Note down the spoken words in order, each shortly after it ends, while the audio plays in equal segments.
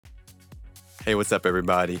Hey, what's up,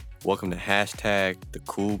 everybody? Welcome to Hashtag The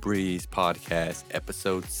Cool Breeze Podcast,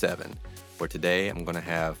 Episode 7, where today I'm going to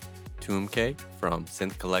have Tuumke from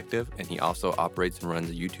Synth Collective, and he also operates and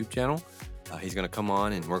runs a YouTube channel. He's going to come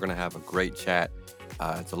on, and we're going to have a great chat.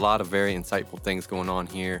 It's a lot of very insightful things going on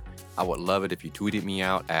here. I would love it if you tweeted me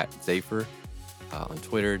out at Zafer on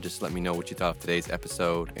Twitter. Just let me know what you thought of today's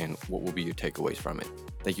episode and what will be your takeaways from it.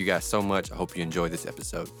 Thank you guys so much. I hope you enjoy this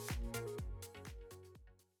episode.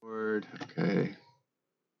 Okay.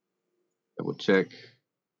 Double check.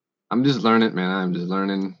 I'm just learning, man. I'm just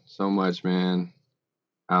learning so much, man.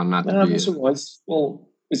 How not to be. That's all right. Well,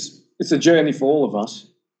 it's a journey for all of us.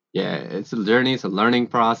 Yeah, it's a journey. It's a learning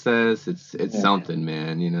process. It's something,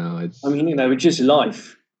 man. You know, it's. I mean, it's just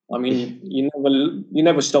life. I mean, you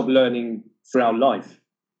never stop learning throughout life.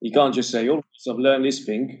 You can't just say, "Oh, I've learned this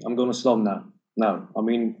thing. I'm going to stop now." No, I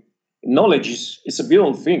mean, knowledge is a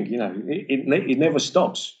beautiful thing. It never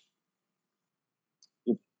stops.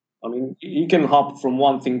 I mean, you can hop from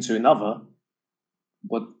one thing to another,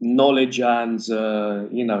 but knowledge and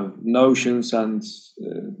notions and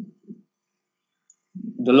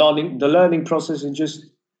the learning process is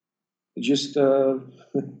just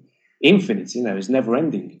infinite. It's never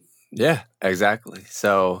ending. Yeah, exactly.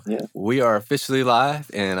 So we are officially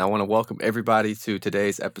live, and I want to welcome everybody to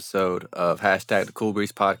today's episode of Hashtag The Cool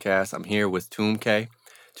Breeze Podcast. I'm here with Tuumke.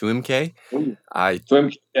 Tuumke?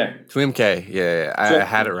 Tuumke, yeah. I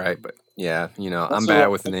had it right, but yeah, I'm bad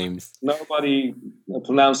with the names. Nobody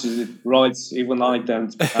pronounces it right, even I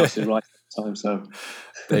don't pronounce it right at the time. So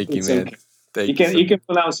thank you, man. Okay. You can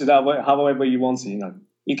pronounce it however you want to.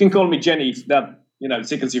 You can call me Jenny if that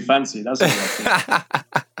tickles your fancy. That's all right.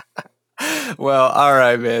 Well, all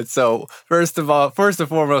right, man. So first and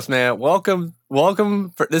foremost, man, welcome.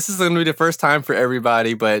 This is going to be the first time for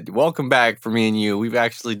everybody, but welcome back for me and you. We've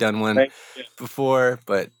actually done one before,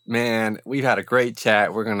 but man, we've had a great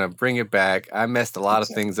chat. We're going to bring it back. I messed a lot of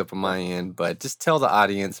things up on my end, but just tell the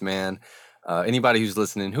audience, man, anybody who's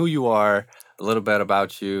listening, who you are, a little bit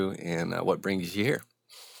about you, and what brings you here.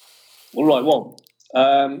 All right. Well,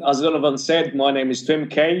 as Donovan said, my name is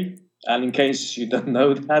Tuumke. And in case you don't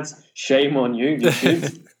know that, shame on you. You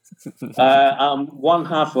should. I'm one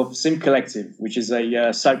half of Synth Collective, which is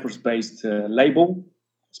a Cyprus-based label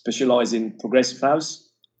specializing in progressive house,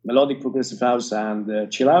 melodic progressive house, and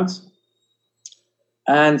chill out.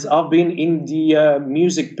 And I've been in the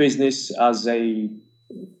music business as a,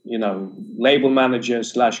 label manager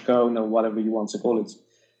 / co-owner, whatever you want to call it,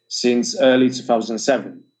 since early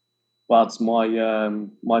 2007. But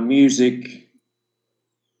my music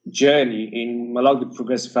journey in melodic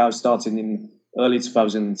progressive house started in early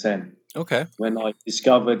 2010. Okay. When I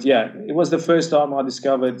discovered, it was the first time I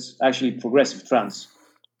discovered actually progressive trance.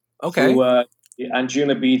 Okay. Through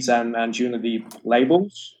Anjunabeats and Anjunadeep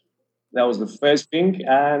labels. That was the first thing,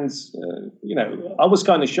 and I was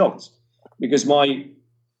kind of shocked because my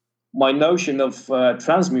notion of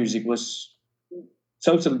trance music was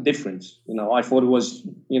totally different. I thought it was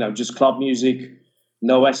just club music.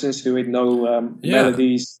 No essence to it, no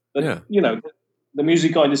melodies. But, the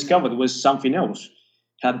music I discovered was something else.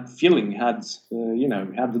 Had feeling, had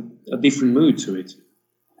a different mood to it.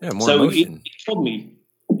 Yeah, more emotion. It caught me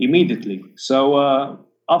immediately. So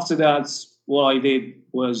after that, what I did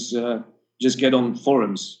was just get on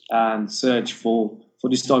forums and search for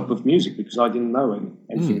this type of music because I didn't know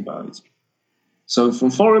anything about it. So from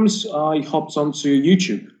forums, I hopped onto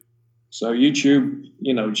YouTube. So YouTube,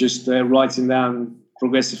 just writing down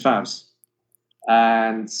progressive house,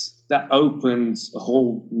 and that opened a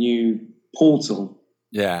whole new portal.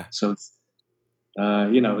 Yeah. So,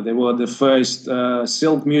 they were the first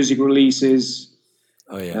Silk music releases.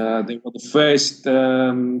 Oh yeah. They were the first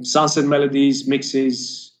Sunset Melodies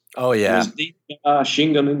mixes. Oh yeah.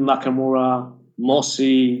 Shingon Nakamura,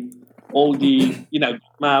 Mossy, all the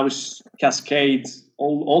Mouse, Cascade,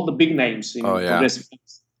 all the big names in progressive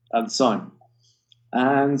house at the time.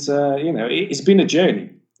 And it's been a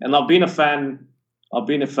journey, and I've been a fan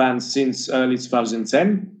since early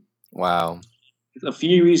 2010. Wow. A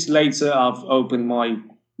few years later, I've opened my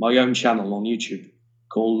own channel on YouTube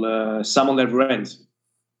called Summer Never Ends,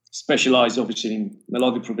 specialized obviously in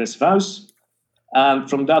melodic progressive house. And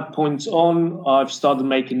from that point on, I've started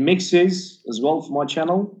making mixes as well for my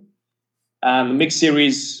channel. And the mix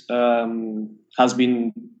series has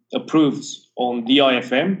been approved on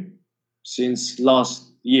DIFM since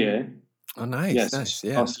last year. Oh, nice. Yes, nice.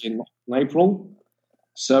 Yeah. Last year in April.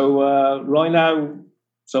 So right now,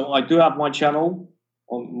 so I do have my channel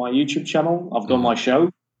on my YouTube channel. I've got my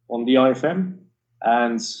show on DIFM,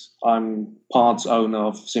 and I'm part owner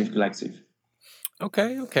of Synth Collective.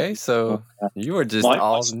 Okay. So you are just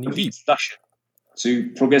all knee deep. to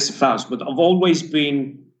progressive house, but I've always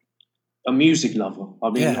been a music lover. I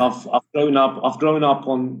mean, Yeah. I've grown up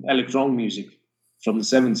on electronic music from the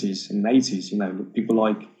 70s and 80s. You know, people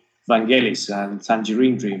like Vangelis and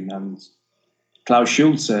Tangerine Dream and Klaus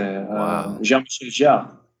Schulze, Wow. Jean-Michel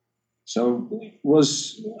Jarre. So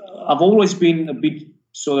I've always been a bit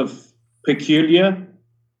sort of peculiar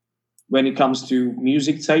when it comes to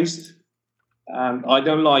music taste. And I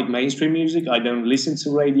don't like mainstream music. I don't listen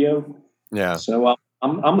to radio. Yeah. So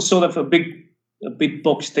I'm sort of a bit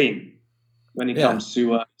boxed in when it Yeah. comes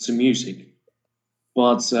to music.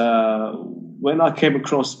 But when I came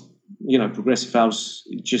across, progressive house,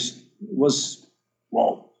 it just was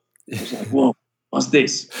wow. It was like, whoa, what's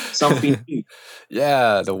this? Something new.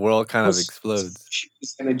 Yeah, the world It kind of was explodes.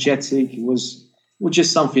 energetic. It was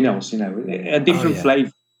just something else, a Oh different yeah.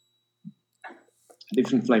 flavor,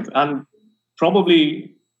 and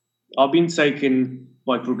probably I've been taken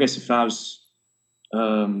by progressive house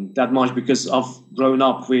that much because I've grown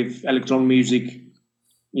up with electronic music,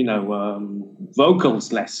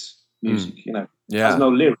 vocals less music, has Yeah. no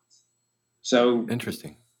lyrics. So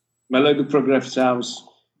Interesting. melodic progressive house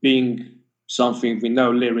being something with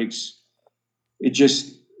no lyrics, it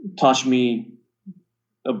just touched me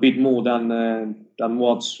a bit more than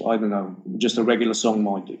what, I don't know, just a regular song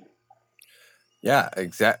might do. Yeah,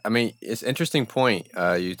 I mean, it's interesting point.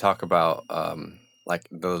 You talk about like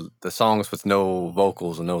the songs with no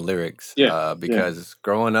vocals and no lyrics. Yeah, yeah, Because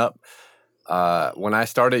growing up, when I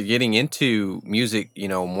started getting into music,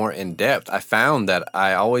 more in depth, I found that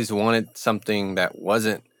I always wanted something that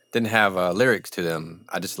didn't have lyrics to them.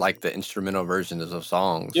 I just liked the instrumental versions of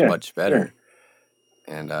songs yeah, much yeah. better.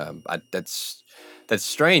 And that's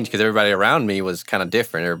strange because everybody around me was kind of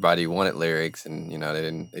different. Everybody wanted lyrics, and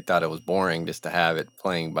they thought it was boring just to have it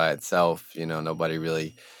playing by itself. Nobody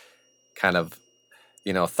really kind of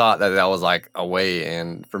thought that was like a way.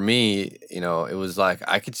 And for me, it was like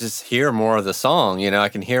I could just hear more of the song. I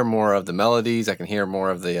can hear more of the melodies. I can hear more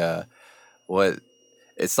of the what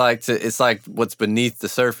it's like what's beneath the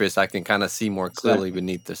surface. I can kind of see more clearly Exactly.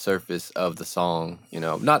 beneath the surface of the song.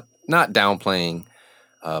 Not downplaying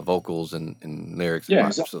vocals and lyrics, Yeah,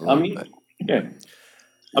 exactly. I absolutely, mean, but yeah.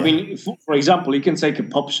 I yeah, mean, for example, you can take a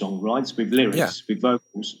pop song, right, with yeah, lyrics, with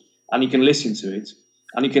vocals, and you can listen to it,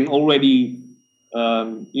 and you can already,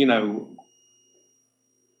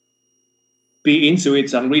 be into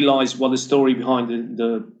it and realize what the story behind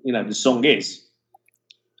the song is.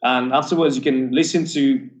 And afterwards, you can listen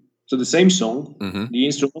to the same song, mm-hmm. the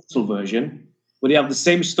instrumental version, but you have the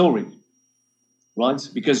same story, right?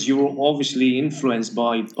 Because you were obviously influenced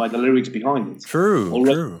by the lyrics behind it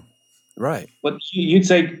already. True, right, But you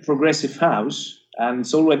take progressive house, and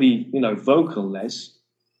it's already vocal less,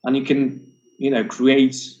 and you can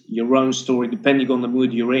create your own story depending on the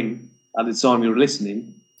mood you're in at the time you're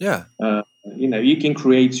listening. yeah, You can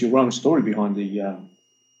create your own story behind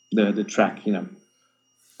the track.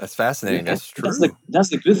 that's fascinating. And That's true. that's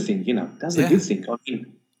the good thing. That's the Yeah, good thing. I mean,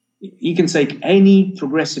 you can take any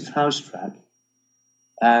progressive house track,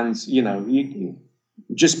 and you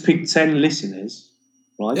just pick 10 listeners,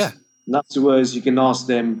 right? yeah, And afterwards, you can ask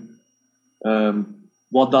them,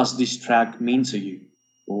 what does this track mean to you,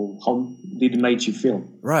 or how did it make you feel?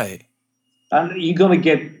 right, And you're gonna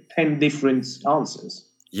get 10 different answers.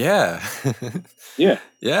 yeah, Yeah,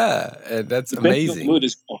 yeah, and that's depending on the amazing. mood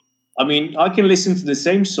as well. I mean, I can listen to the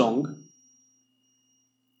same song.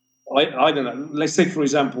 I don't know. Let's take, for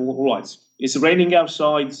example, all right, it's raining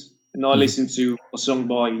outside, and I listen to a song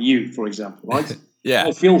by you, for example, right? Yeah,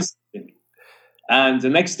 I feel something. And the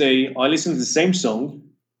next day, I listen to the same song,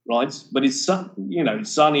 right? But it's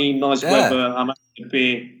it's sunny, nice yeah, weather. I'm having a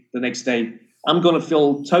beer the next day. I'm gonna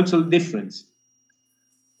feel totally different,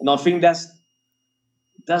 and I think that's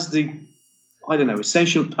the, I don't know,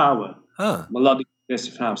 essential power huh? melodic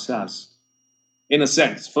progressive house has, in a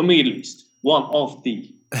sense, for me at least, one of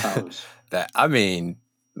the powers. I mean,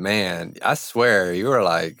 man, I swear you are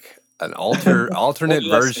like an Or alternate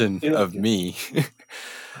less than version of me.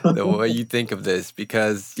 The way you think of this,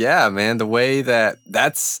 because yeah, man, the way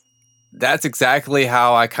that's exactly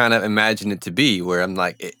how I kind of imagine it to be, where I'm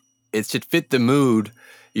like it should fit the mood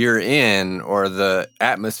you're in or the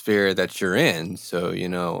atmosphere that you're in. So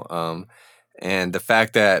and the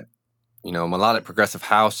fact that melodic progressive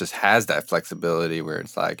house just has that flexibility where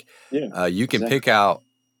it's like Yeah, you can exactly. pick out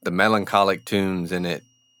the melancholic tunes in it,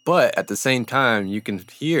 but at the same time you can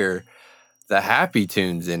hear the happy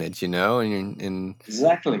tunes in it, and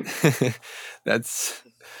Exactly. that's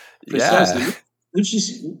Precisely. yeah, Which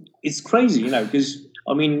is, it's crazy, because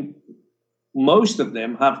I mean, most of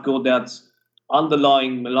them have got that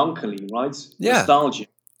underlying melancholy, right? yeah, Nostalgia.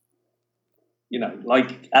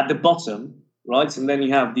 like at the bottom, right? And then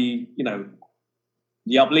you have the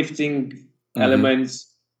uplifting Mm-hmm.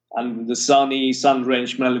 elements and the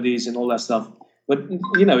sun-drenched melodies and all that stuff. But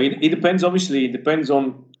it depends. Obviously, it depends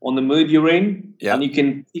on the mood you're in, Yeah. and you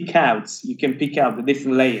can pick out the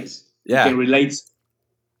different layers. Yeah. You can relate.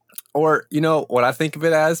 Or what I think of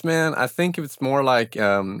it as, man. I think it's more like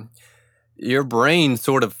your brain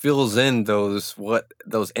sort of fills in those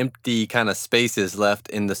empty kind of spaces left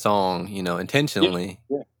in the song, Yeah, intentionally,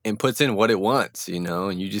 yeah, and puts in what it wants,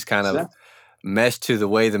 and you just kind of exactly. mesh to the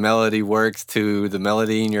way the melody works, to the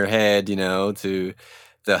melody in your head, to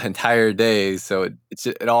the entire day. So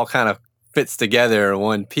it all kind of fits together in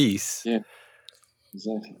one piece. Yeah,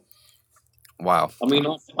 exactly. Wow. I mean,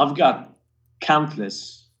 I've got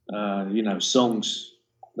countless, songs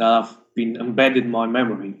that have been embedded in my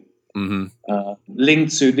memory, Mm-hmm.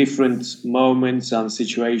 linked to different moments and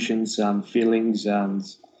situations and feelings and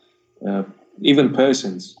uh, even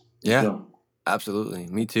persons as Yeah, well. absolutely.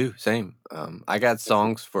 Me too. Same. I got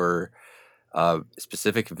songs for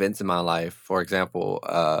specific events in my life. For example,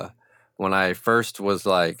 when I first was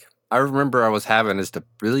like, I remember I was having just a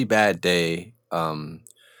really bad day.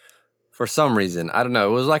 For some reason, I don't know.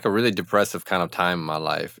 It was like a really depressive kind of time in my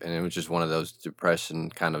life, and it was just one of those depression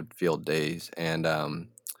kind of field days. And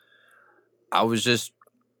I was just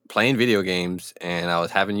playing video games, and I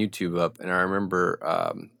was having YouTube up, and I remember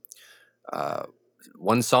uh,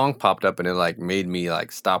 one song popped up, and it like made me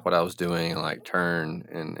like stop what I was doing and like turn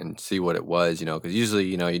and see what it was, because usually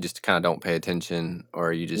you just kind of don't pay attention,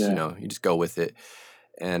 or you just Yeah, you just go with it.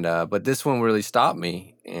 And but this one really stopped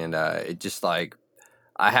me, and it just like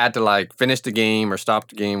I had to like finish the game or stop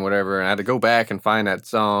the game, whatever, and I had to go back and find that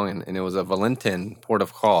song, and it was a Valentin, Port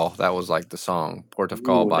of Call. That was like the song, Port of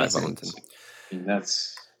Call ooh, by that's Valentin. interesting.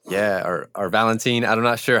 That's Yeah, or Valentine. I'm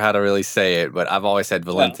not sure how to really say it, but I've always said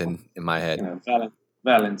well, Valentin in my head.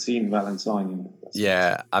 Valentine. That's nice.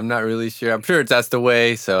 Yeah, I'm not really sure. I'm sure that's the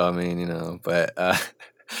way. So I mean, but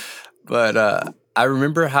but I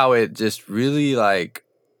remember how it just really like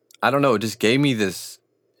I don't know, it just gave me this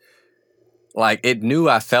like it knew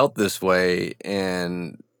I felt this way,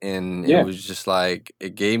 and it Yeah, was just like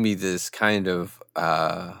it gave me this kind of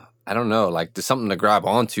I don't know, like there's something to grab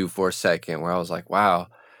onto for a second where I was like, wow,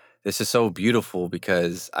 this is so beautiful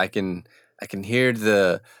because I can hear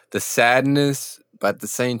the sadness, but at the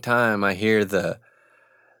same time I hear the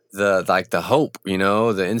like the hope,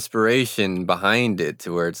 the inspiration behind it,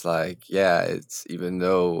 to where it's like, yeah, it's even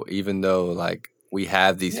though like we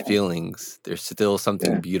have these yeah, feelings, there's still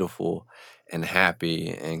something yeah. beautiful and happy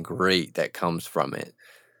and great that comes from it.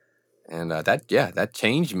 And that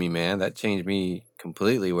changed me, man. That changed me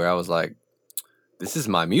completely, where I was like, this is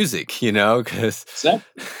my music, because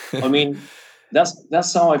Exactly. I mean,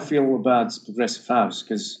 that's how I feel about progressive house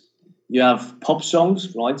because you have pop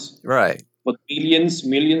songs, right? right. But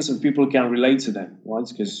millions of people can relate to them, right?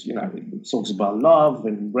 Because it talks about love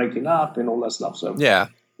and breaking up and all that stuff. So Yeah.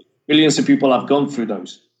 millions of people have gone through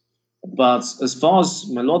those. But as far as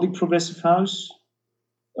melodic progressive house,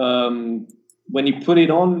 um, when you put it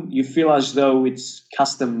on, you feel as though it's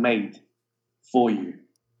custom made for you.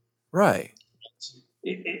 Right.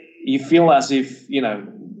 You feel as if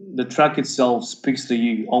the track itself speaks to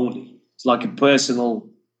you only. It's like a personal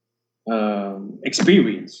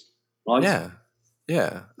experience, right? Yeah.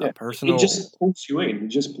 Yeah. A Yeah, it personal. just pulls you in. It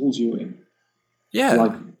just pulls you in.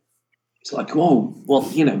 Like Yeah. it's like, whoa, well,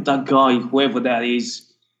 that guy, whoever that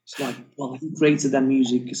is, it's like, well, he created that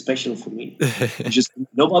music especially for me. Just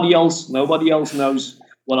nobody else knows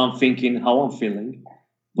what I'm thinking, how I'm feeling,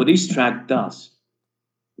 but this track does.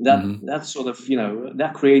 hmm That sort of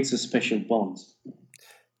that creates a special bond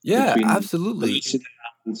Yeah, between the absolutely. listener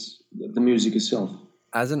and the music itself.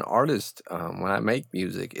 As an artist, when I make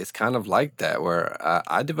music, it's kind of like that, where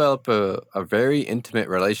I develop a very intimate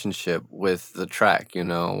relationship with the track,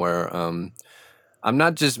 where I'm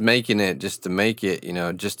not just making it just to make it,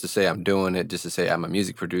 just to say I'm doing it, just to say I'm a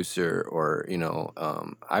music producer, or,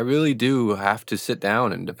 I really do have to sit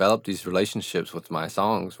down and develop these relationships with my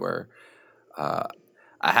songs where uh,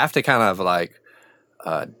 I have to kind of like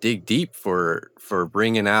dig deep for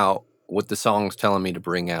bringing out what the song's telling me to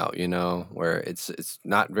bring out, where it's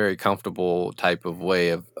not very comfortable type of way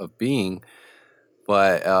of being,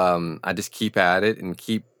 but I just keep at it and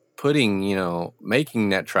keep putting, making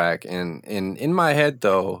that track, and in my head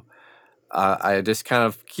though, I just kind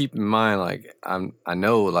of keep in mind like I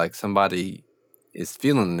know like somebody is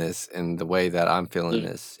feeling this in the way that I'm feeling Yeah,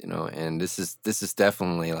 this, and this is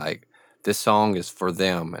definitely like this song is for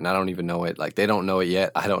them, and I don't even know it. Like they don't know it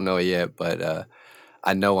yet. I don't know it yet, but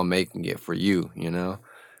I know I'm making it for you,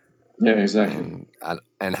 Yeah, exactly.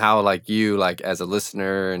 And how like you like as a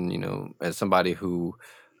listener and as somebody who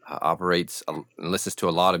operates and listens to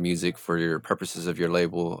a lot of music for your purposes of your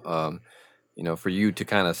label, for you to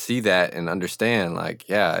kind of see that and understand, like,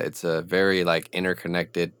 yeah, it's a very like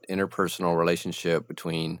interconnected, interpersonal relationship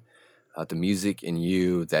between the music and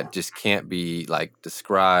you that just can't be like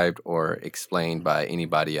described or explained by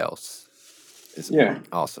anybody else. It's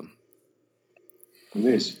awesome. It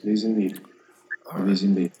is indeed. All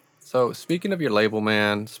right. So speaking of your label,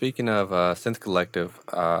 man, speaking of Synth Collective,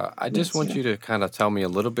 I just want you to kind of tell me a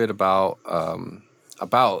little bit about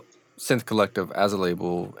Synth Collective as a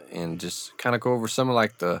label, and just kind of go over some of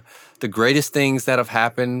like the greatest things that have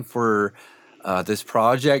happened for this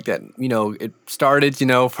project. That it started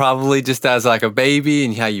probably just as like a baby,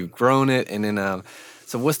 and how you've grown it, and then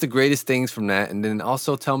so what's the greatest things from that, and then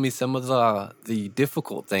also tell me some of the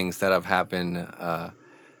difficult things that have happened.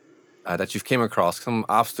 That you've came across, some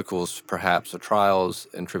obstacles perhaps, or trials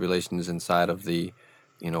and tribulations inside of the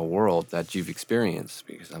world that you've experienced,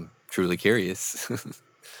 because I'm truly curious.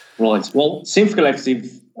 Right. Well, Synth Collective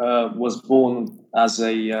was born as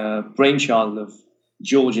a brainchild of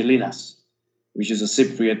George Elinas, which is a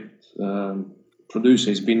Cypriot producer.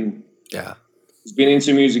 He's been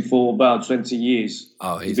into music for about 20 years.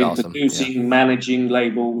 Oh, he's been awesome. Producing, managing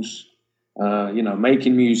labels,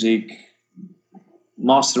 making music,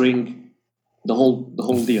 mastering, the whole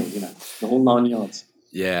deal, the whole 9 yards.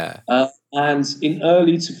 Yeah. And in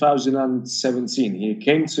early 2017, he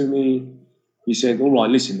came to me. He said, "All right,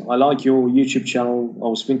 listen, I like your YouTube channel. I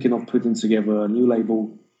was thinking of putting together a new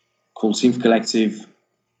label called Synth Collective.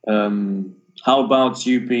 How about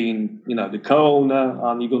you being, the co-owner,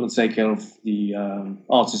 and you're going to take care of the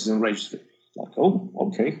artists and registry?" Like, oh,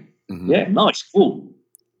 okay. Mm-hmm. Yeah, nice, cool.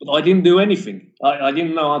 But I didn't do anything. I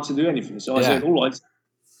didn't know how to do anything. So I said, all right,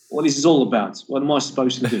 what is this all about? What am I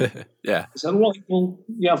supposed to do? Yeah. I said, well,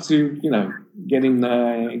 you have to, get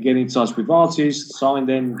in touch with artists, sign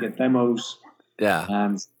them, get demos. Yeah.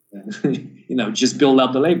 And, just build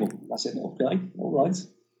out the label. I said, okay, all right.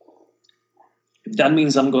 If that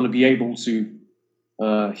means I'm going to be able to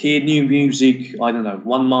hear new music, I don't know,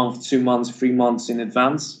 1 month, 2 months, 3 months in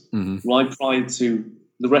advance, right prior to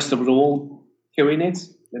the rest of it all hearing it,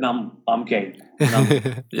 then I'm game.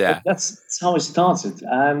 Yeah. That's how it started.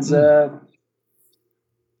 And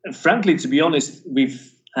frankly, to be honest,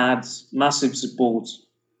 we've had massive support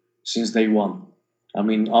since day one. I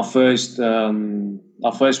mean, our first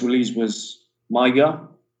release was Maiga.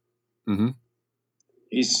 Mm-hmm.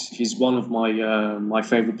 He's one of my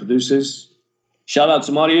favorite producers. Shout out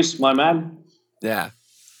to Marius, my man. Yeah.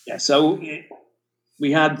 Yeah. So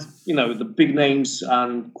we had the big names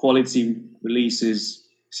and quality releases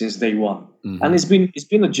since day one, and it's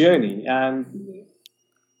been a journey. And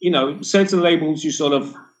certain labels you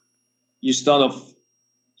start off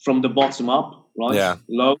from the bottom up, right? Yeah.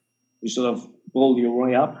 Low. You sort of build your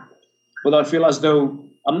way up. But I feel as though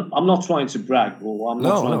I'm not trying to brag, or I'm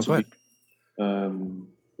not trying to be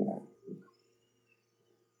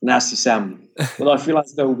nasty Sam. But I feel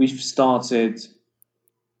as though we've started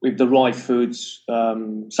with the right foods,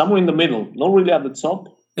 somewhere in the middle, not really at the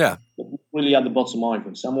top, but really at the bottom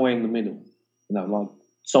either, somewhere in the middle. Like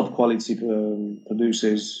top quality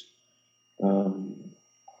producers,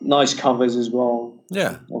 nice covers as well.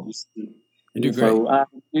 Yeah, obviously. You do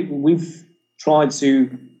great. We've tried to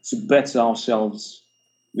better ourselves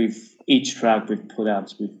with each track we've put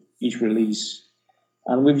out, with each release,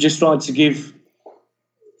 and we've just tried to give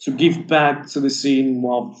back to the scene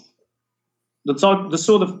of the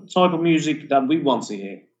sort of type of music that we want to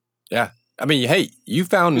hear. Yeah, I mean, hey, you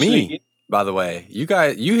found me, by the way. You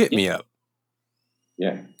hit me up.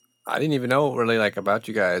 Yeah. I didn't even know really like about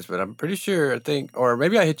you guys, but I'm pretty sure, or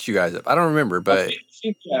maybe I hit you guys up. I don't remember, but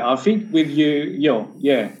I think with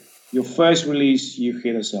your first release, you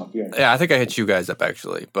hit us up. Yeah, I think I hit you guys up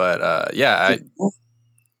actually, but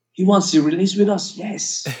he wants to release with us.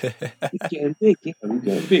 Yes, we're getting big. We're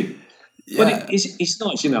getting big. Yeah. But it's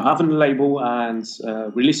nice, having a label and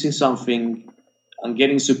releasing something and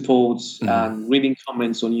getting support and reading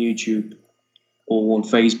comments on YouTube or on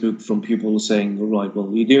Facebook from people saying, all right,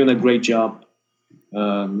 well, you're doing a great job.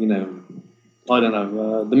 I don't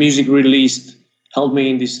know. The music released helped me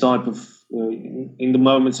in this type of, in the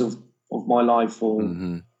moments of my life, or,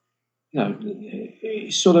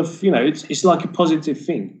 it's sort of, it's like a positive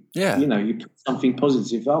thing. Yeah. You put something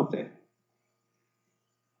positive out there.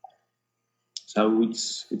 So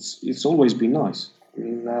it's always been nice. I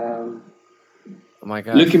mean, oh my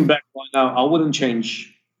God. Looking back right now, I wouldn't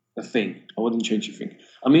change a thing.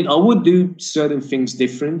 I mean, I would do certain things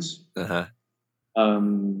different. Uh-huh.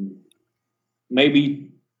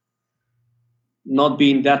 Maybe not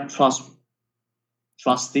being that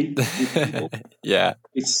trusty with people. Yeah.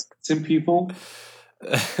 It's some people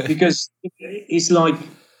because it's like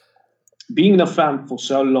being a fan for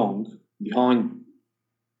so long behind,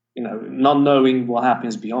 not knowing what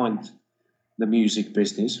happens behind the music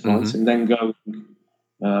business, right? Hmm. And then go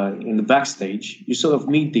in the backstage, you sort of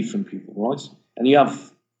meet different people, right? And you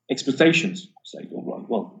have expectations. It's like, all right,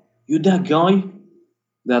 well, you're that guy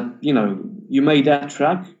that, you made that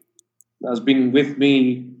track that's been with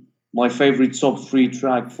me, my favorite top three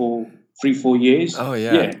track for 3, 4 years. Oh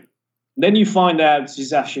yeah. Yeah. Then you find out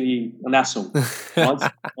he's actually an asshole,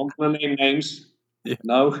 right? Don't want to name names. Yeah.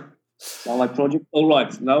 No. Sound like Project. All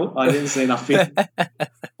right. No, I didn't say nothing.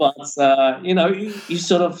 But, you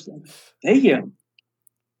sort of, damn,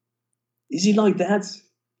 is he like that?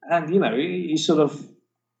 And, you sort of,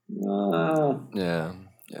 Yeah.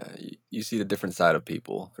 Yeah. You see the different side of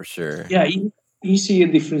people for sure. yeah, you see a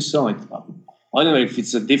different side. I don't know if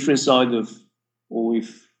it's a different side of, or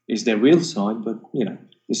if it's their real side, but,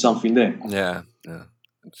 there's something there. Yeah. Yeah.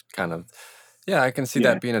 It's kind of, yeah, I can see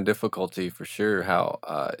Yeah. that being a difficulty for sure. How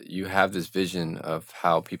you have this vision of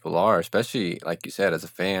how people are, especially like you said, as a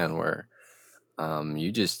fan, where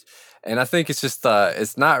you just, and I think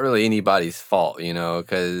it's not really anybody's fault,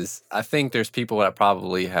 because I think there's people that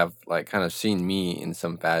probably have like kind of seen me in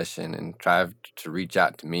some fashion and tried to reach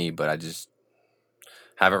out to me, but I just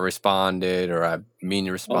haven't responded, or I mean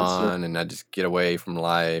to Oh, so, respond and I just get away from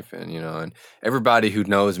life. And, and everybody who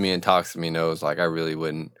knows me and talks to me knows like I really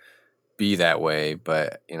wouldn't be that way.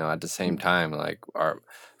 But, at the same time, like,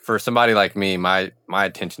 for somebody like me, my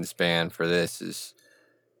attention span for this is,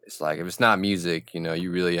 it's like, if it's not music,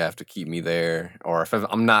 you really have to keep me there. Or if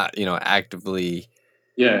I'm not, actively,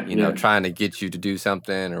 yeah. trying to get you to do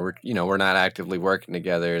something, or we're not actively working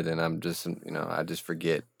together, then I'm just, I just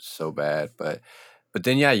forget so bad. But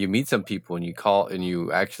then, yeah, you meet some people and you call and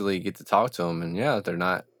you actually get to talk to them, and yeah, they're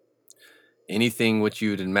not anything what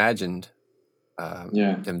you'd imagined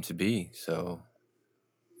Yeah. them to be. So,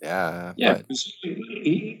 yeah, Yeah. but Because,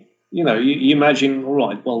 you imagine, all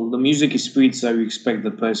right, well, the music is sweet, so you expect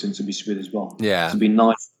the person to be sweet as well, yeah, to be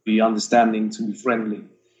nice, to be understanding, to be friendly.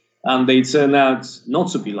 And they turn out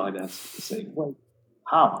not to be like that. You say, well,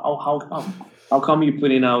 how come? How come you're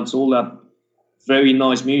putting out all that very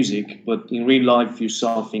nice music, but in real life you're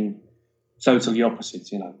something totally opposite,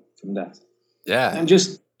 from that? yeah, And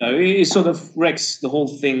just, it sort of wrecks the whole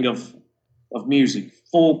thing of music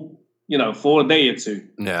for a day or two.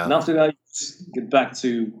 yeah, And after that, you just get back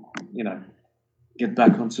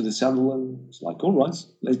onto the saddle, and it's like, all right,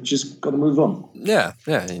 let's just got to move on. yeah,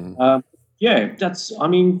 yeah. And, Yeah, that's, I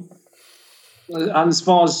mean, and as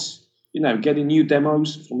far as, getting new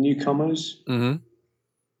demos from newcomers, mm-hmm.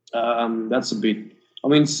 that's a bit, I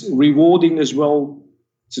mean, it's rewarding as well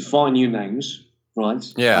to find new names, right?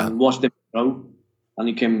 Yeah, And watch them grow. And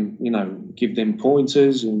you can, give them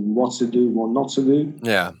pointers and what to do, what not to do.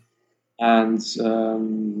 yeah, And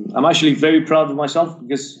I'm actually very proud of myself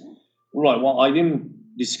because, right, well, I didn't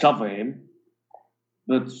discover him,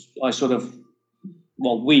 but I sort of,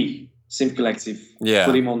 well, we, Synth Collective, yeah.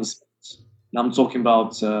 put him on the spot. And I'm talking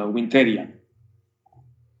about Winteria.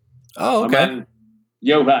 Oh, My okay. man,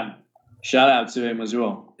 Johan, shout out to him as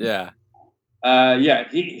well. Yeah, Yeah,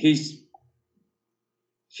 his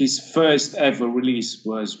first ever release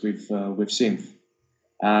was with Synth.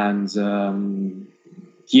 And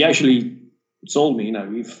he actually told me,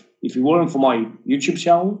 if it weren't for my YouTube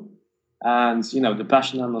channel and the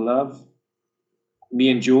passion and the love me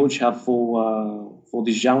and George have for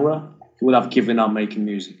this genre, he would have given up making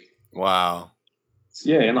music. wow.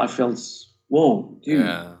 Yeah, and I felt, whoa, dude,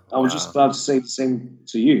 Yeah, I was just about to say the same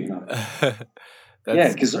to you. Yeah,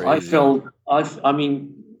 That's because I crazy. felt, I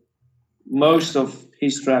mean, most of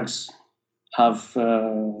his tracks have,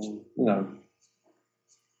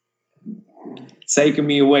 taken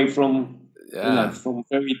me away from Yeah, from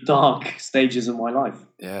very dark stages of my life.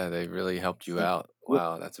 yeah, they really helped you Yeah. out.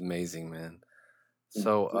 Wow, that's amazing, man.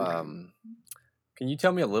 So, Okay. can you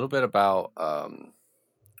tell me a little bit about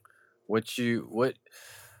what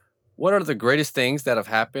what are the greatest things that have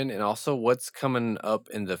happened, and also what's coming up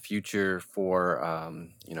in the future for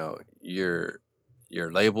your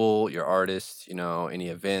label, your artists, any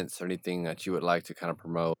events or anything that you would like to kind of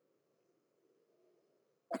promote?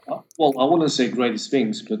 Well, I wouldn't say greatest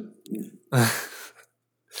things, but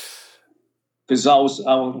because I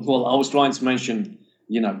was trying to mention,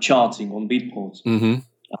 charting on Beatport.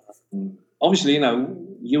 Mm-hmm. Obviously,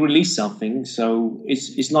 you release something, so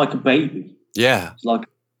it's like a baby. Yeah.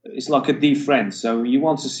 It's like a dear friend. So you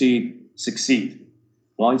want to see it succeed,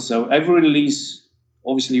 right? So every release,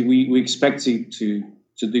 obviously, we expect it to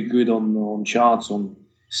to do good on charts, on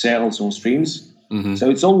sales, on streams. Mm-hmm. So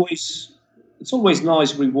it's always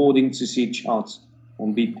nice, rewarding to see charts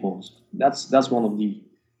on Beatport. That's one of the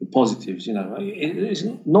positives. It's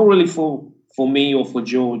not really for me or for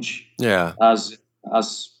George Yeah. as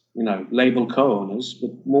label co-owners,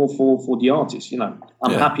 but more for the artist.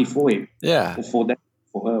 I'm happy for him, Yeah. or for them,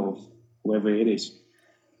 for her, or whoever it is.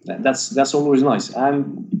 That's always nice.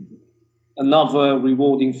 And another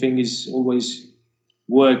rewarding thing is always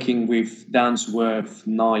working with down-to-earth,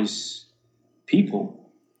 nice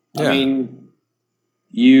people. Yeah. I mean,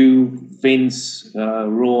 you, Vince,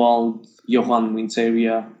 Roald, Johan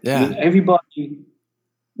Winteria. Yeah. I mean, everybody,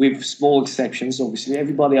 with small exceptions, obviously,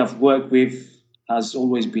 everybody I've worked with has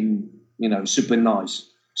always been, super nice,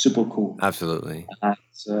 super cool. Absolutely. And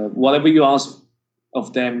whatever you ask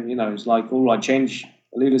of them, it's like, all right, change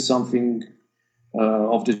a little something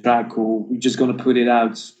of the track, or we're just going to put it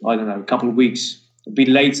out, I don't know, a couple of weeks, a bit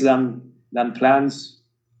later than plans.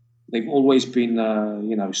 They've always been,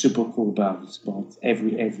 super cool about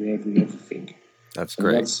everything. That's So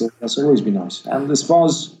great. that's always been nice. And as far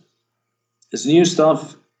as new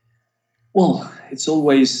stuff, well, it's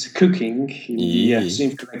always cooking in the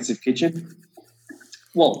Synth Collective kitchen.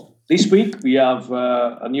 Well, this week we have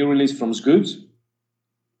a new release from Zgud,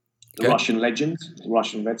 the Russian legend, the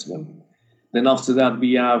Russian veteran. Then after that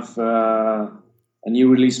we have a new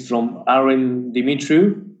release from Aaron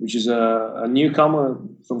Dimitriou, which is a newcomer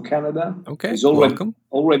from Canada. Okay, he's welcome.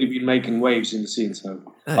 already been making waves in the scene. So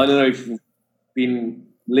Nice. I don't know if you've been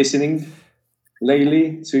listening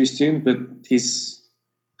lately to his tune, but he's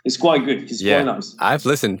quite good. He's quite nice. I've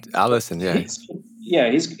listened. I'll listen. Yeah.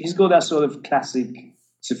 He's got that sort of classic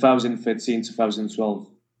 2013, 2012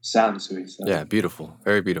 sound to it. So. Yeah, beautiful.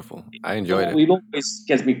 Very beautiful. I enjoyed it. It always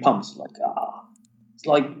gets me pumped.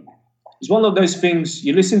 It's one of those things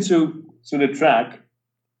you listen to the track.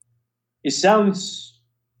 It sounds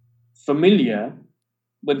familiar,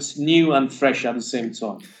 but it's new and fresh at the same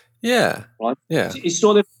time. Yeah. Right? Yeah. It's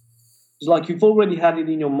like you've already had it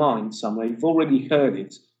in your mind somewhere. You've already heard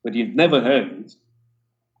it, but you've never heard it.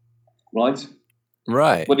 Right?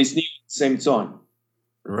 Right. But it's new at the same time.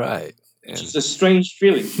 Right. It's a strange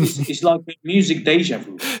feeling. It's like a music deja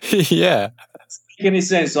vu. Yeah. It doesn't make any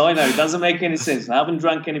sense. I know it doesn't make any sense. I haven't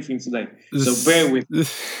drank anything today, so bear with me.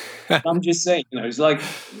 I'm just saying, it's like,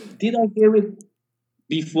 did I hear it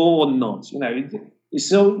before or not?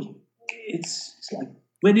 It's like,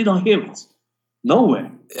 where did I hear it?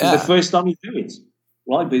 Nowhere. Yeah. It's the first time you hear it,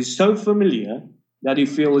 right? But it's so familiar that you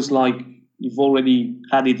feel it's like you've already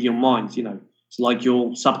had it in your mind. It's like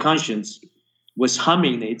your subconscious was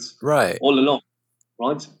humming it all along,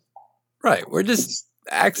 right? Right. We're just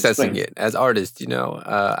accessing it as artists,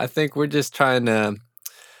 I think we're just trying to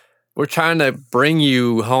bring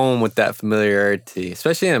you home with that familiarity,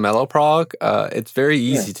 especially in a mellow prog. It's very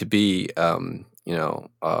easy to be,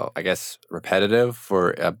 I guess repetitive,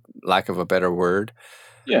 for lack of a better word.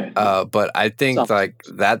 Yeah. But I think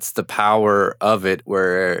that's the power of it,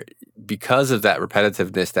 where because of that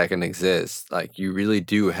repetitiveness that can exist, like you really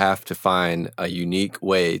do have to find a unique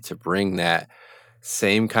way to bring that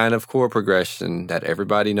same kind of chord progression that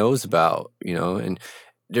everybody knows about, and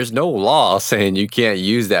there's no law saying you can't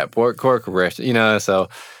use that chord progression, so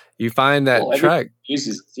you find that track.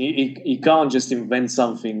 You can't just invent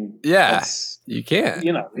something. Yeah, you can't.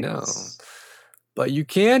 No. But you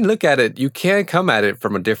can look at it. You can come at it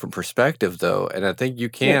from a different perspective, though, and I think you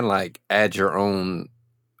can add your own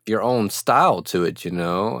style to it,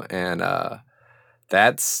 and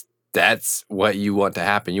that's what you want to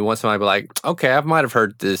happen. You want somebody to be like, okay, I might have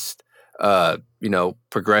heard this,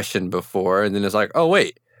 progression before, and then it's like, oh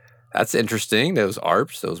wait, that's interesting. Those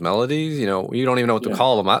arps, those melodies, you don't even know what to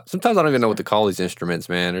call them. Sometimes I don't even know what to call these instruments,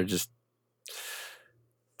 man. They're just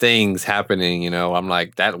things happening. I'm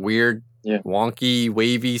like, that weird, wonky,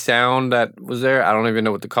 wavy sound that was there. I don't even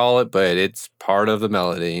know what to call it, but it's part of the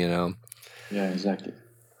melody. Yeah, exactly.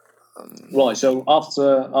 Right. So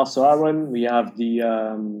after Aaron, we have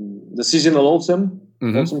the seasonal autumn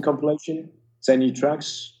compilation, 10 new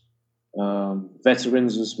tracks,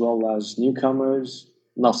 veterans as well as newcomers.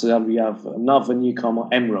 And after that, we have another newcomer,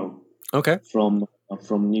 Emro. Okay. From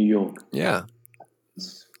New York. Yeah.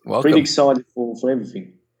 Welcome. Pretty excited for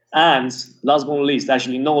everything. And last but not least,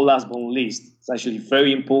 actually not last but not least, it's actually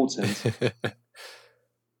very important.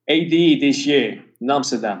 ADE this year in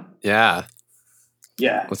Amsterdam. Yeah.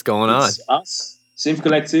 Yeah. What's going on? It's us, Synth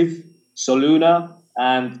Collective, Soluna,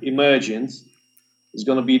 and Emergent. It's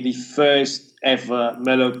going to be the first ever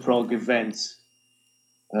Mellow Prog event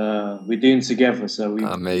we're doing together. So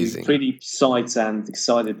we're pretty psyched and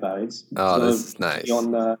excited about it. Oh, this is nice.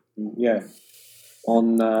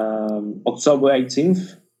 on October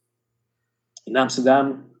 18th in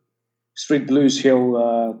Amsterdam, Street Blues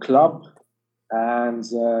Hill Club, and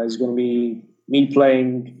it's going to be me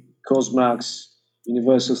playing Cosmax,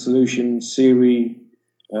 Universal Solution, Siri,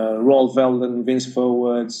 Rolf Velden, Vince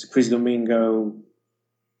Forwards, Chris Domingo,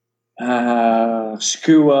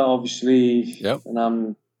 Skua, obviously, Yep.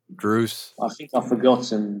 and Druce. I think I've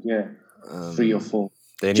forgotten, 3 or 4.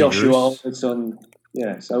 Danny Joshua Druce. Alderson,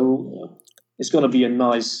 so it's going to be a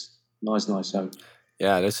nice show.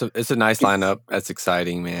 Yeah, it's a nice lineup. That's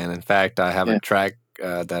exciting, man. In fact, I have a track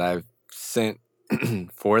that I've sent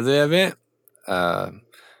for the event.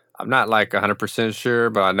 I'm not like 100% sure,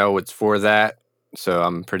 but I know it's for that. So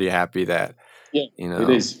I'm pretty happy that, it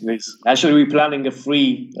is. Actually, we're planning a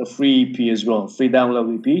free EP as well, free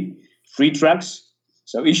download EP, 3 tracks.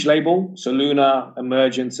 So each label, so Luna,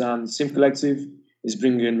 Emergent, and Sim Collective, is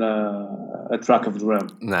bringing a track of their own.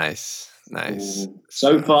 Nice.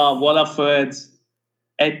 So far, what I've heard,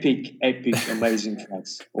 epic, amazing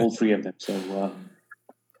tracks, all 3 of them. So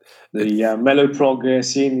the mellow prog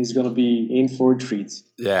scene is going to be in for a treat.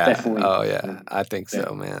 Yeah. Definitely. Oh, yeah. I think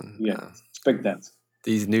so, man. Yeah, expect that.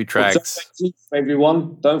 These new tracks.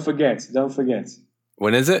 Everyone, don't forget.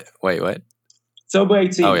 When is it? Wait, what? October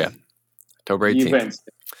 18th. Oh, yeah. October 18th. The event.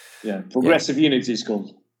 Yeah, Progressive Unity is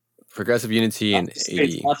called. Progressive Unity in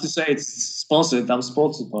 80. I have to say it's sponsored. I'm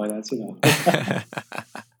sponsored by that,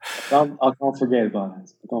 I can't forget about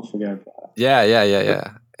that. Yeah.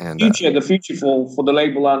 And the future for the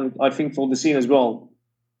label, and I think for the scene as well,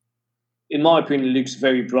 in my opinion, looks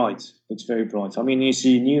very bright. I mean, you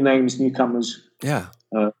see new names, newcomers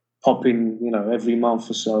pop in, every month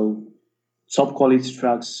or so. Top quality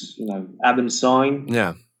tracks, Adam Sign.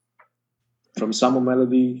 Yeah. From Summer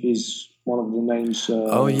Melody, he's one of the names.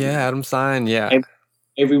 Adam Sign, yeah.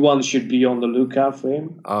 Everyone should be on the lookout for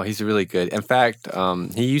him. Oh, he's really good. In fact,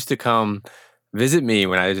 he used to come visit me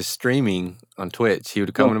when I was streaming on Twitch. He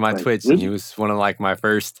would come to my Twitch, and he was one of like my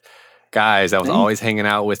first guys that was always hanging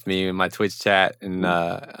out with me in my Twitch chat. And,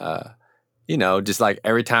 just like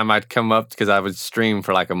every time I'd come up, because I would stream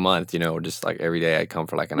for like a month, just like every day I'd come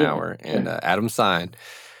for like an hour. And Adam Sign,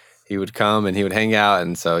 he would come and he would hang out.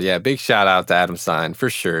 And so, big shout out to Adam Sign for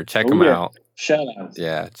sure. Check him out. Shout out.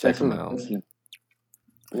 Yeah, check him out. Definitely.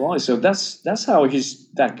 Right, so that's how he's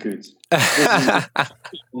that good.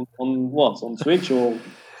 on Twitch or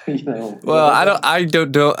Well, I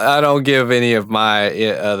don't give any of my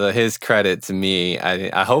his credit to me.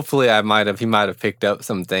 I hopefully he might have picked up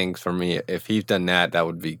some things from me. If he's done that, that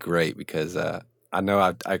would be great, because I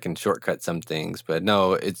know I can shortcut some things, but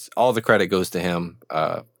no, it's all the credit goes to him.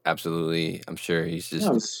 Absolutely, I'm sure he's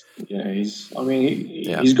just he's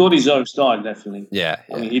got his own style, definitely. Yeah.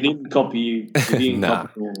 I mean, he didn't copy you. He didn't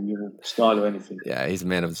copy your style or anything. Yeah, he's a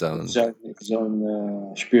man of his own. His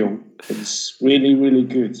own spiel. It's really, really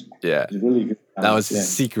good. Yeah, it's really good. That was his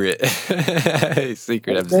secret.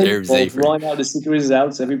 Secret observed Zafer. Right now, the secret is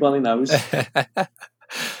out. Everybody knows.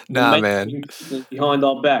 Nah, man. Behind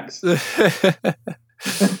our backs.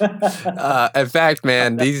 In fact,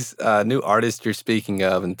 man, these new artists you're speaking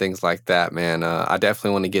of and things like that, man, I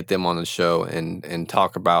definitely want to get them on the show and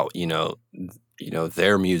talk about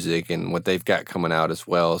their music and what they've got coming out as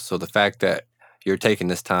well. So the fact that you're taking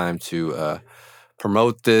this time to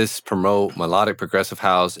promote melodic progressive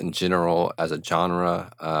house in general as a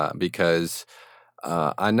genre, because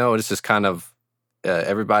I know this is kind of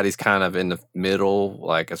everybody's kind of in the middle,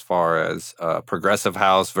 like as far as progressive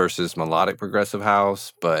house versus melodic progressive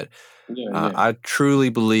house. But I truly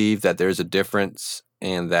believe that there's a difference,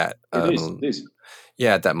 and that it is.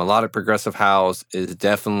 That melodic progressive house is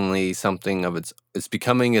definitely something of it's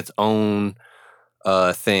becoming its own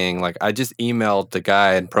thing. Like, I just emailed the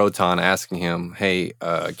guy in Proton asking him, hey,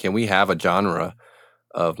 can we have a genre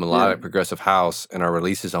of melodic progressive house in our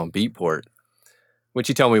releases on Beatport? Which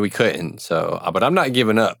he told me we couldn't. So, but I'm not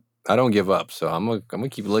giving up. I don't give up. So I'm gonna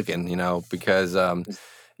keep looking, because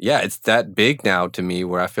it's that big now to me,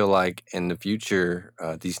 where I feel like in the future,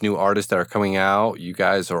 these new artists that are coming out, you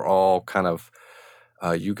guys are all part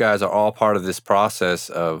of this process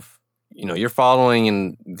of, you're following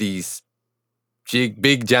in these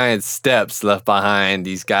big giant steps left behind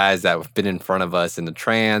these guys that have been in front of us in the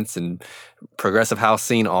trance and progressive house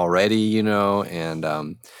scene already,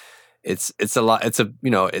 and it's a lot.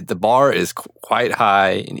 The bar is quite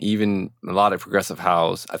high, and even melodic progressive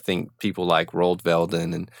house, I think people like Rold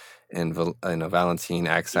Velden and Valentine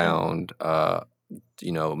Axsound,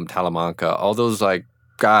 Talamanca, all those like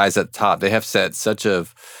guys at the top, they have set such a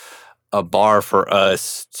bar for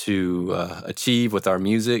us to achieve with our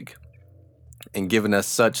music, and given us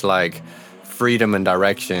such like freedom and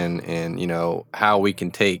direction, and how we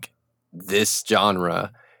can take this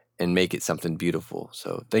genre and make it something beautiful. So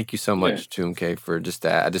thank you so Yeah. much, Tumke, for just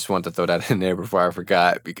that. I just wanted to throw that in there before I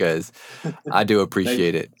forgot, because I do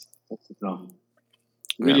appreciate it. That's the problem.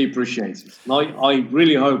 Really appreciate it. And I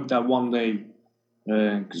really hope that one day,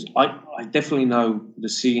 because I definitely know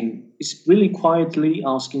the scene is really quietly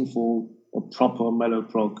asking for a proper mellow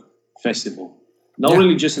prog festival. Not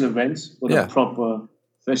really just an event, but a proper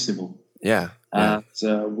festival. Yeah. And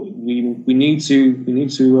we need to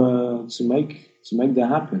make that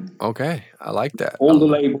happen. Okay, I like that. All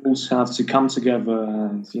the labels have to come together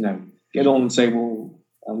and get on the table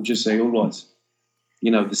and just say, all right,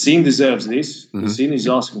 the scene deserves this. The scene is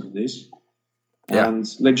asking for this, and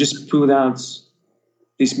let's just put out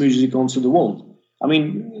this music onto the world. I mean,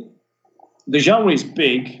 the genre is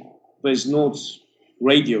big, but it's not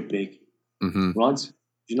radio big, right?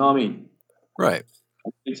 Do you know what I mean? Right.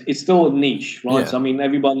 It's still a niche, right? Yeah. I mean,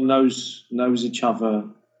 everybody knows each other,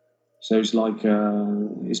 so it's like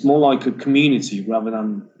it's more like a community rather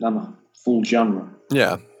than a full genre.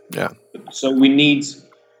 Yeah, yeah. So we need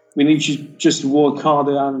to just work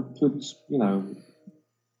harder and put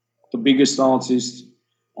the biggest artist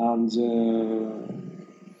and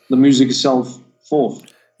the music itself forth.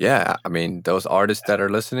 Yeah, I mean, those artists that are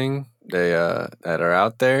listening, they that are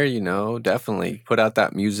out there, definitely put out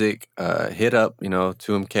that music. Hit up,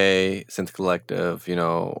 2MK, Synth Collective,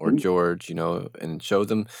 or George, and show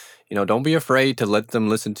them, don't be afraid to let them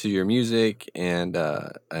listen to your music, and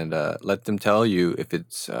let them tell you if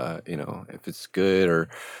it's if it's good or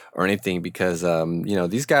anything, because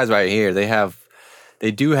these guys right here,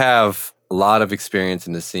 they do have a lot of experience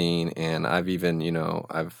in the scene, and I've even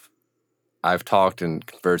I've talked and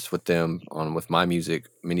conversed with them with my music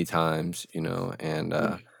many times, and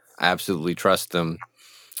I absolutely trust them,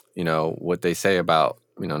 what they say about,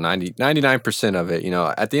 99% of it,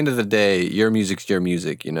 at the end of the day, your music's your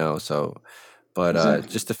music, so, but Exactly.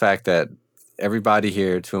 just the fact that everybody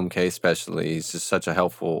here, 2MK especially, he's just such a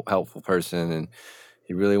helpful person, and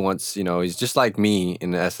he really wants, he's just like me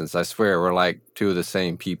in essence. I swear we're like two of the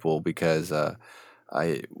same people, because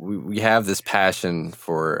we have this passion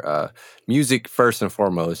for music first and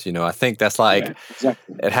foremost. I think that's like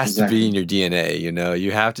it has to be in your DNA.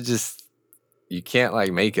 You have to you can't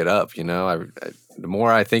like make it up. The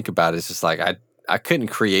more I think about it, it's just like I couldn't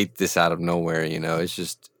create this out of nowhere. It's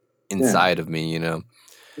just inside of me.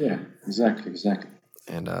 Yeah, exactly.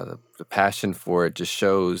 And the passion for it just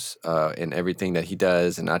shows in everything that he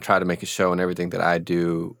does, and I try to make it show in everything that I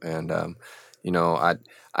do. And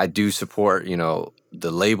I do support, the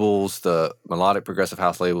labels, the melodic progressive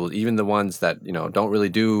house labels, even the ones that, don't really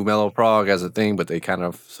do mellow prog as a thing, but they kind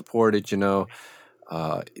of support it,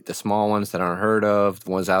 the small ones that aren't heard of,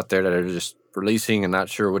 the ones out there that are just releasing and not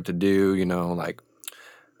sure what to do,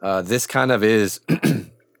 this kind of is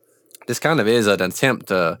this kind of is an attempt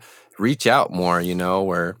to reach out more,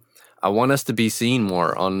 where I want us to be seen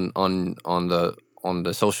more on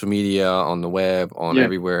the social media, on the web, on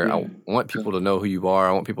everywhere. I want people to know who you are.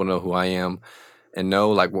 I want people to know who I am, and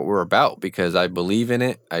know like what we're about, because I believe in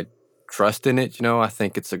it. I trust in it. I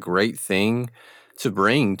think it's a great thing to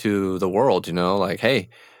bring to the world. Like, hey,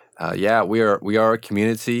 we are a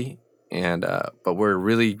community, and but we're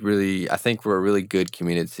really, really, I think we're a really good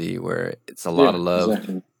community where it's a lot of love,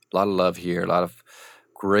 a lot of love here, a lot of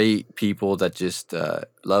great people that just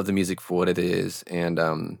love the music for what it is, and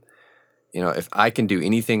if I can do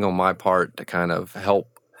anything on my part to kind of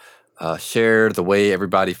help share the way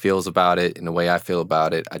everybody feels about it and the way I feel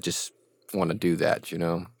about it, I just want to do that,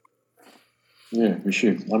 Yeah, we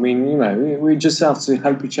should. I mean, we just have to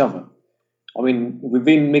help each other. I mean,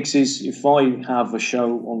 within Mixes, if I have a show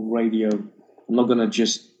on radio, I'm not going to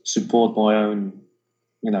just support my own,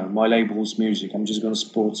 my label's music. I'm just going to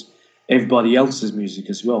support everybody else's music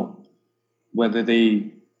as well, whether they're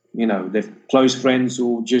close friends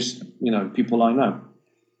or just, people I know.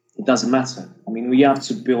 It doesn't matter. I mean, we have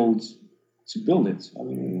to build it. I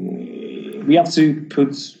mean, we have to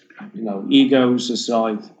put, egos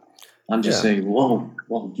aside and just say, whoa,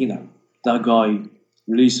 well, that guy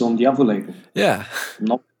released on the other label. Yeah.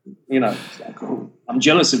 Not, it's like, oh, I'm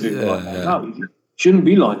jealous of it. No, it shouldn't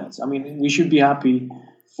be like that. I mean, we should be happy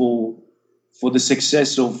for the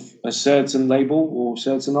success of a certain label or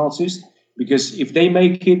certain artist, because if they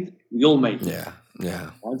make it, we all make it.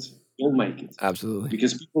 Yeah. Right? We'll make it. Absolutely.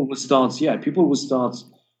 Because people will start,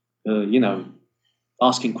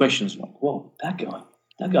 asking questions like, well, that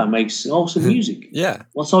guy makes awesome music. Yeah.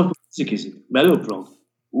 What type of music is it? Mellow prog.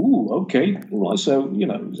 Ooh, okay. All right. So,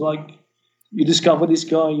 it's like you discover this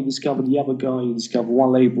guy, you discover the other guy, you discover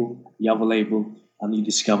one label, the other label, and you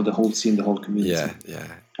discover the whole scene, the whole community. Yeah, yeah.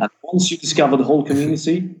 And once you discover the whole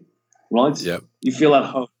community, right, Yep. you feel at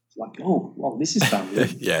home. Like, oh, well, this is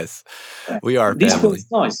family. Yes, we are This family.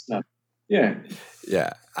 feels nice. No. Yeah.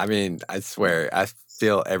 Yeah, I mean, I swear, I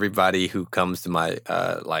feel everybody who comes to my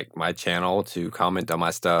like my channel to comment on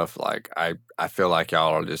my stuff, like I feel like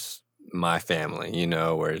y'all are just my family, you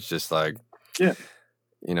know, where it's just like, Yeah.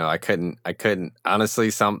 you know, I couldn't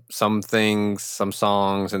honestly, some things, some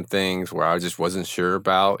songs and things where I just wasn't sure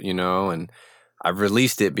about, you know, and I've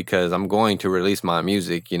released it because I'm going to release my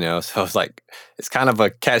music, you know. So it's like it's kind of a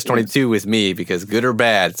catch-22 with me because good or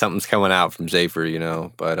bad, something's coming out from Zafer, you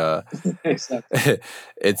know. But Exactly.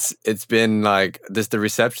 it's been like this. The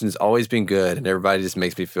reception's always been good, and everybody just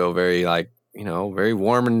makes me feel very like, you know, very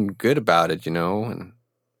warm and good about it, you know. And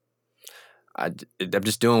I'm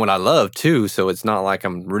just doing what I love too, so it's not like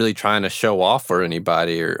I'm really trying to show off for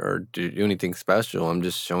anybody or do anything special. I'm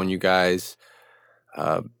just showing you guys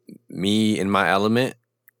uh, me in my element,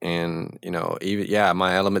 and you know, even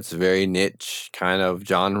my element's a very niche kind of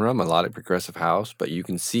genre, melodic progressive house, but you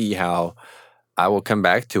can see how I will come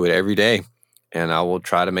back to it every day, and I will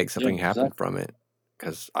try to make something happen exactly. from it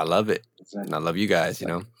because I love it, and I love you guys, you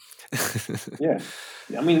know. Yeah.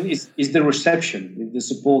 I mean, it's the reception, the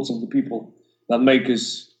support of the people that make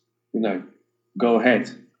us, you know, go ahead.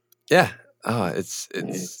 Yeah. Oh, it's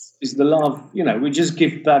It's the love, you know, we just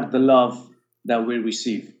give back the love that we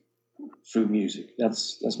receive through music.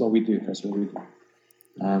 That's what we do. That's what we do.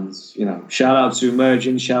 And, you know, shout out to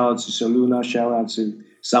Emergent, shout out to Soluna, shout out to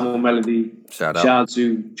Samuel Melody, shout out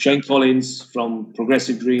to Shane Collins from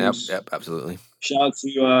Progressive Dreams. Yep, absolutely. Shout out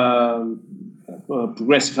to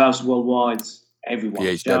Progressive House Worldwide, everyone.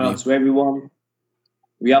 PHW. Shout out to everyone.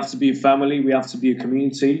 We have to be a family. We have to be a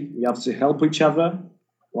community. We have to help each other,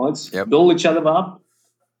 right? Yep. Build each other up.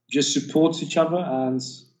 Just support each other, and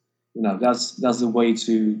you know that's the way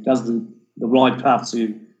to that's the right path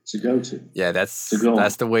to go to. Yeah, that's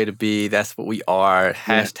the way to be. That's what we are.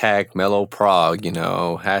 Hashtag Mellow Prog. You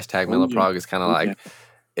know, hashtag Mellow Prog is kind of like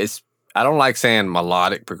it's. I don't like saying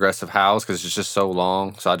melodic progressive house because it's just so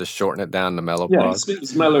long, so I just shorten it down to Mellow Prog.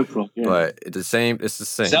 It's Mellow Prog. Yeah. But it's the same. It's the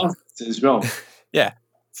same. Sounds as well. Yeah,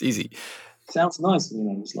 it's easy. Sounds nice, you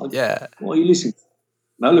know. It's like, yeah. What are you listening to?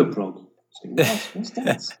 Mellow Prog. What's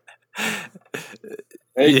that?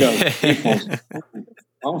 There you go.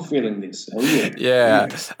 I'm feeling this. Oh yeah. Yeah,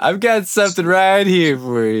 I've got something right here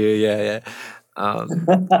for you. Yeah.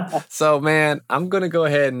 So man, I'm gonna go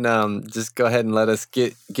ahead and just go ahead and let us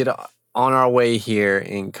get on our way here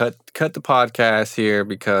and cut the podcast here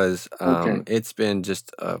because it's been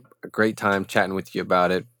just a great time chatting with you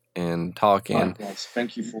about it and talking. Likewise.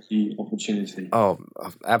 Thank you for the opportunity. Oh,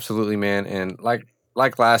 absolutely, man. And like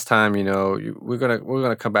last time, you know, we're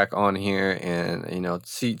gonna come back on here and you know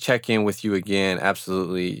check in with you again.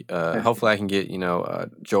 Absolutely. Hopefully, I can get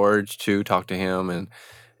George to talk to him and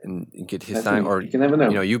get his time. Or you can never know.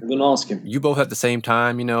 You know, you can ask him. You both at the same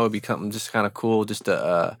time. You know, it'd become just kind of cool just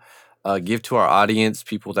to give to our audience,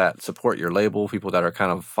 people that support your label, people that are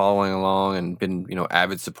kind of following along and been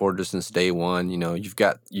avid supporters since day one. You know, you've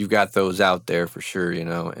got those out there for sure. You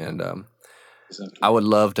know, and Exactly. I would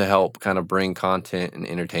love to help kind of bring content and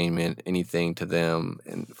entertainment, anything to them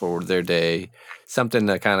and for their day, something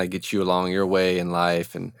that kind of gets you along your way in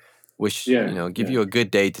life and give you a good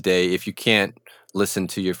day today. If you can't listen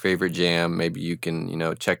to your favorite jam, maybe you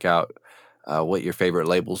can, check out what your favorite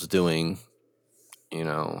label's doing,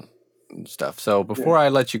 and stuff. So before I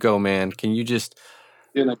let you go, man, can you just...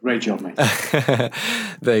 You're doing a great job, man.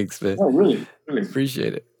 Thanks, man. Oh, really?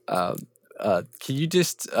 Appreciate it. Can you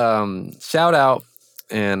just shout out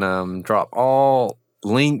and drop all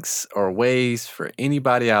links or ways for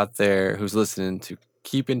anybody out there who's listening to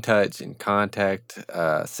keep in touch and contact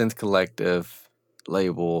Synth Collective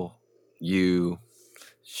label? You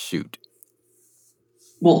shoot.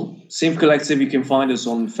 Well, Synth Collective, you can find us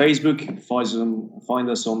on Facebook, find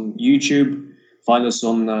us on YouTube, find us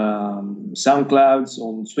on SoundCloud,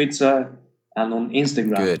 on Twitter, and on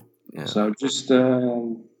Instagram. Good. Yeah. So just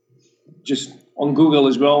on Google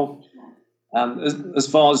as well. And as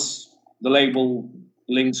far as the label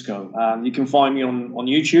links go, you can find me on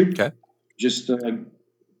YouTube. Okay. Just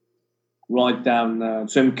write down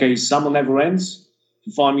Tim K. Summer Never Ends.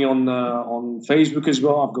 You can find me on Facebook as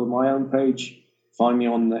well. I've got my own page. Find me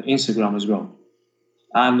on Instagram as well.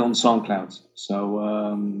 And on SoundCloud. So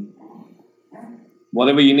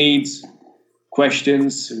whatever you need,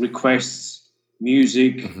 questions, requests,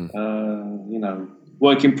 music,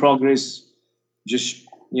 work in progress, just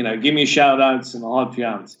give me a shout out and I'll help you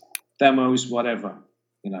out. Demos, whatever,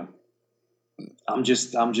 I'm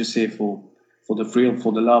just here for for the thrill,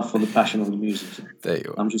 for the love, for the passion of the music. So There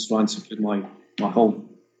you are. I'm just trying to put my whole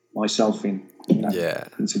myself into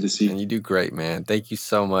the scene. And you do great, man. Thank you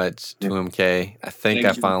so much, 2MK. I think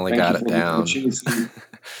Thank I finally got it down. It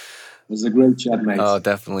was a great chat, mate. Oh,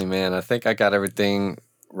 definitely, man. I think I got everything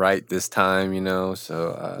right this time,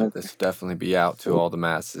 so this will definitely be out to all the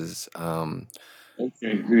masses.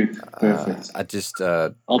 Okay, good. Perfect. I just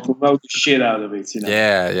I'll promote the shit out of it,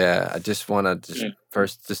 Yeah. I just want to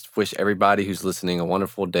first just wish everybody who's listening a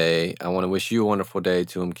wonderful day. I want to wish you a wonderful day,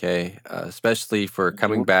 2MK, especially for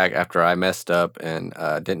coming back after I messed up and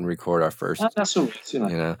didn't record our first. That's all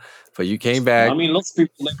right, But you came back. I mean, lots of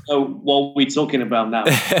people don't know what we're talking about now.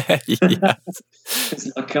 It's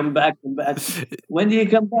like, come back. When do you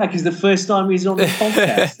come back? It's the first time he's on the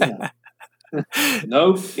podcast.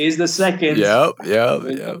 Nope, it's the second. Yep.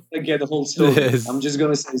 I get the whole story. I'm just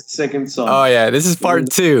gonna say it's the second time. Oh yeah, this is part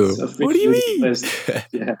 2. What do you mean?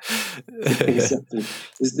 Yeah, exactly.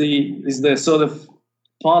 It's the sort of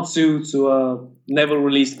part 2 to a never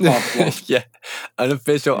released part 1. Yeah,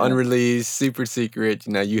 unofficial, unreleased, super secret.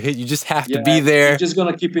 You just have to be there. You're just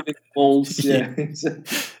gonna keep it in molds. Yeah,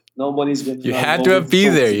 nobody's gonna. You had to be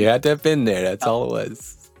there. You had to have been there. That's all it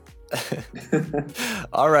was.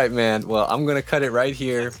 All right, man. Well, I'm gonna cut it right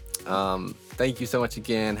here. Thank you so much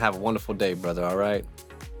again. Have a wonderful day, brother. All right.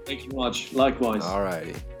 Thank you much. Likewise. All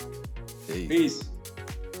righty. Peace.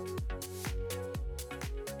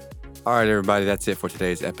 All right, everybody. That's it for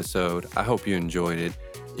today's episode. I hope you enjoyed it.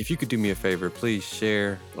 If you could do me a favor, please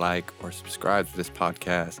share, like, or subscribe to this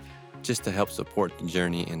podcast just to help support the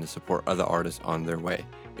journey and to support other artists on their way.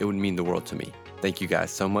 It would mean the world to me. Thank you guys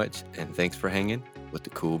so much, and thanks for hanging with the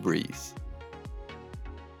Cool Breeze.